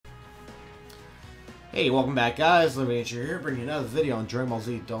Hey, welcome back guys, Vegeta here, bringing you another video on Dragon Ball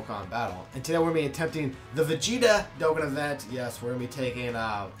Z Dokkan Battle. And today we're going to be attempting the Vegeta Dokkan event. Yes, we're going to be taking,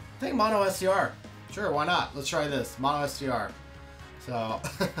 I think Mono STR. Sure, why not? Let's try this, Mono STR. So,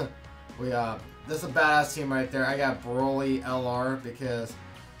 this is a badass team right there. I got Broly LR because,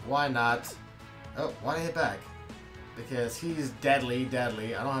 why not? Oh, why did I hit back? Because he's deadly.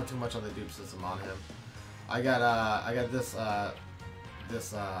 I don't have too much on the dupe system on him. I got this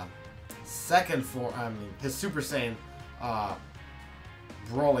second form, his Super Saiyan,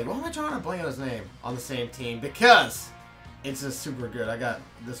 Broly. Why am I trying to blank on his name? On the same team because it's just super good. I got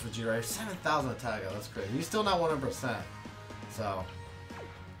this Vegeta right here, 7,000 attack. That's crazy. He's still not 100%. So,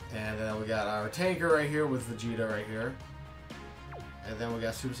 and then we got our tanker right here with Vegeta right here, and then we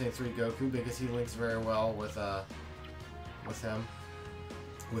got Super Saiyan 3 Goku because he links very well with him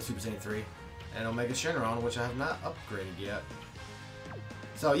with Super Saiyan 3, and Omega Shenron, which I have not upgraded yet.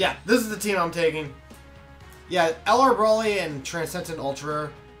 So yeah, this is the team I'm taking. Yeah, LR Broly and Transcendent Ultra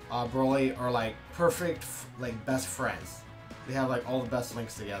Broly are like perfect, like best friends. They have like all the best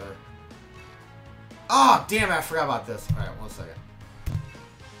links together. Oh, damn it, I forgot about this. Alright, 1 second.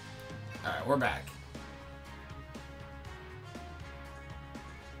 Alright, we're back.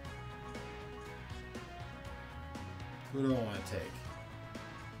 Who do I want to take?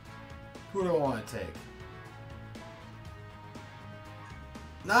 Who do I want to take?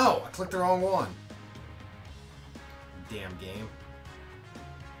 No! I clicked the wrong one. Damn game.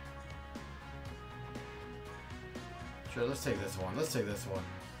 Sure, let's take this one. Let's take this one.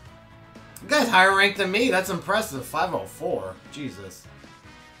 You guys higher ranked than me. That's impressive. 504. Jesus.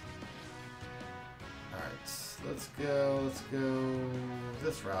 Alright. Let's go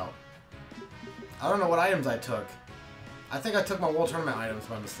this route. I don't know what items I took. I think I took my World Tournament items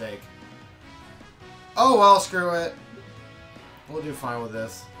by mistake. Oh well, screw it. We'll do fine with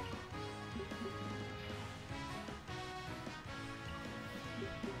this.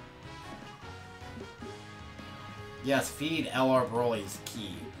 Yes, feed LR Broly's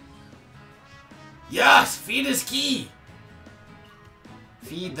key. Yes, feed his key.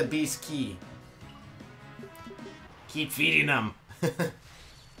 Feed the beast key. Keep feeding him. Da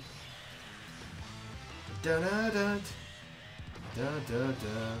da da da da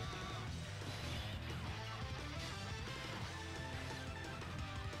da.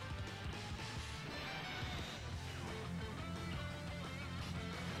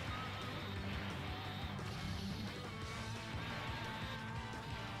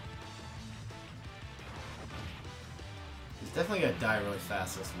 Definitely gonna die really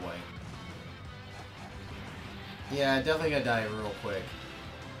fast this way. Yeah, definitely gonna die real quick.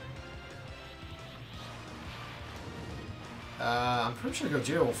 I'm pretty sure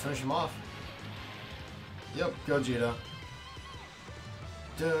Gogeta will finish him off. Yep, Gogeta.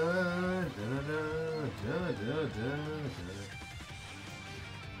 Da, da, da, da.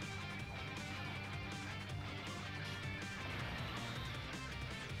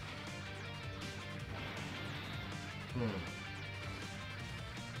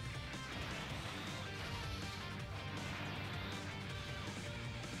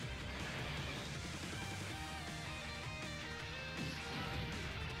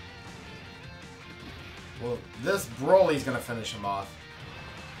 Well, this Broly's gonna finish him off.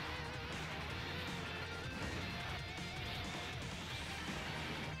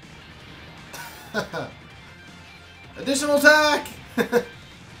 Additional attack!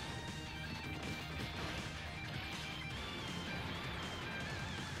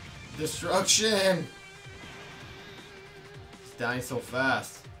 Destruction! He's dying so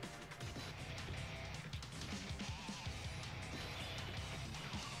fast.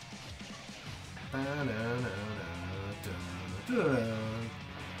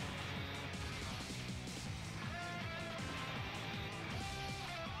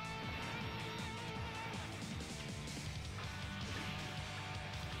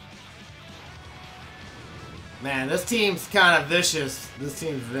 Man, this team's kind of vicious. This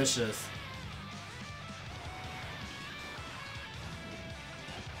team's vicious.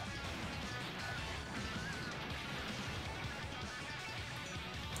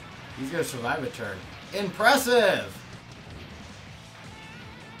 He's gonna survive a turn. Impressive!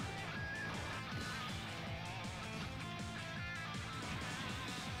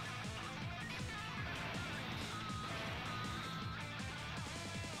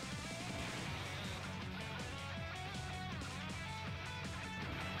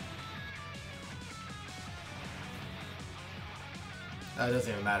 Oh, it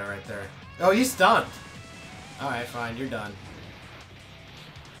doesn't even matter right there. Oh, he's stunned. Alright, fine, you're done.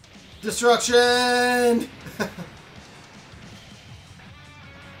 Destruction!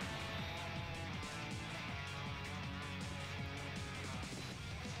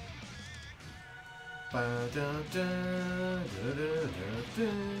 Oh,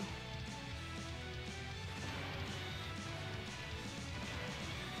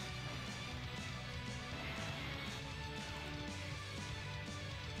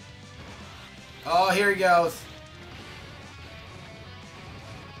 here he goes.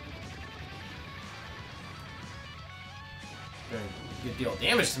 Good deal of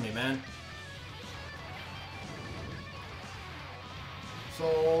damage to me, man.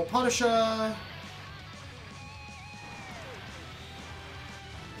 So, Punisher.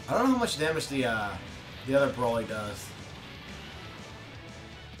 I don't know how much damage the other Broly does.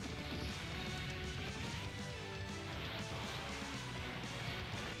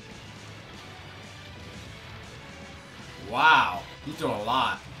 Wow, he's doing a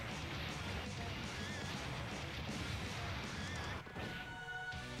lot.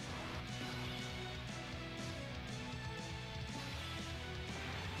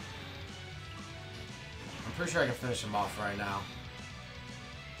 I'm pretty sure I can finish him off right now.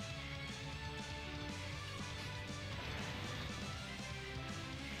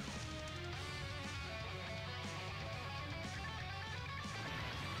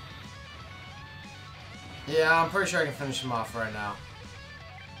 Yeah, I'm pretty sure I can finish him off right now.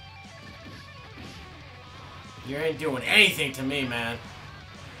 You ain't doing anything to me, man.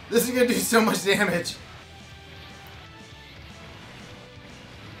 This is gonna do so much damage.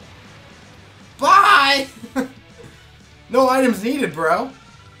 Bye! No items needed, bro.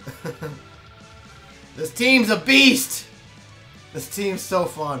 This team's a beast. This team's so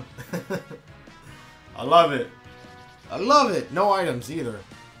fun. I love it. I love it. No items either.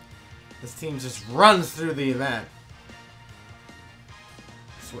 This team just runs through the event.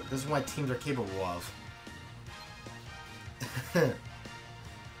 This is what teams are capable of. Look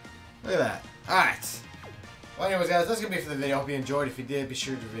at that. Alright. Well, anyways, guys, that's going to be it for the video. Hope you enjoyed. If you did, be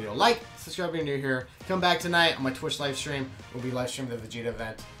sure to give the video a like, subscribe if you're new here. Come back tonight on my Twitch live stream. We'll be live streaming the Vegeta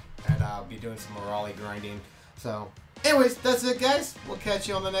event. And I'll be doing some Morale grinding. So, anyways, that's it, guys. We'll catch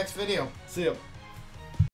you on the next video. See ya.